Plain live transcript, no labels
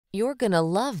You're gonna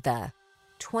love the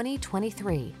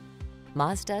 2023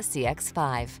 Mazda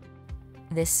CX-5.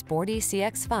 This sporty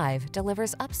CX-5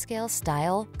 delivers upscale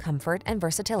style, comfort, and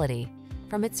versatility.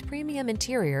 From its premium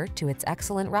interior to its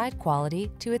excellent ride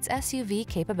quality to its SUV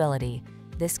capability,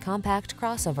 this compact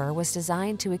crossover was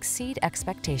designed to exceed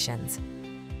expectations.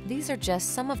 These are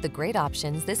just some of the great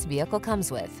options this vehicle comes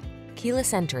with: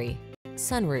 keyless entry,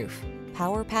 sunroof,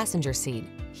 power passenger seat,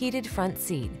 heated front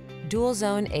seat, dual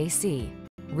zone AC,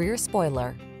 rear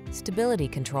spoiler, stability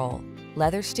control,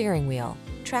 leather steering wheel,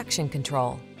 traction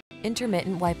control,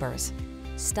 intermittent wipers.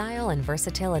 Style and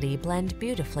versatility blend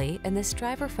beautifully in this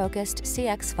driver-focused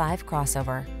CX-5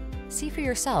 crossover. See for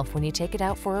yourself when you take it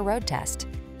out for a road test.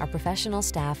 Our professional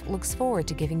staff looks forward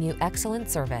to giving you excellent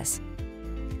service.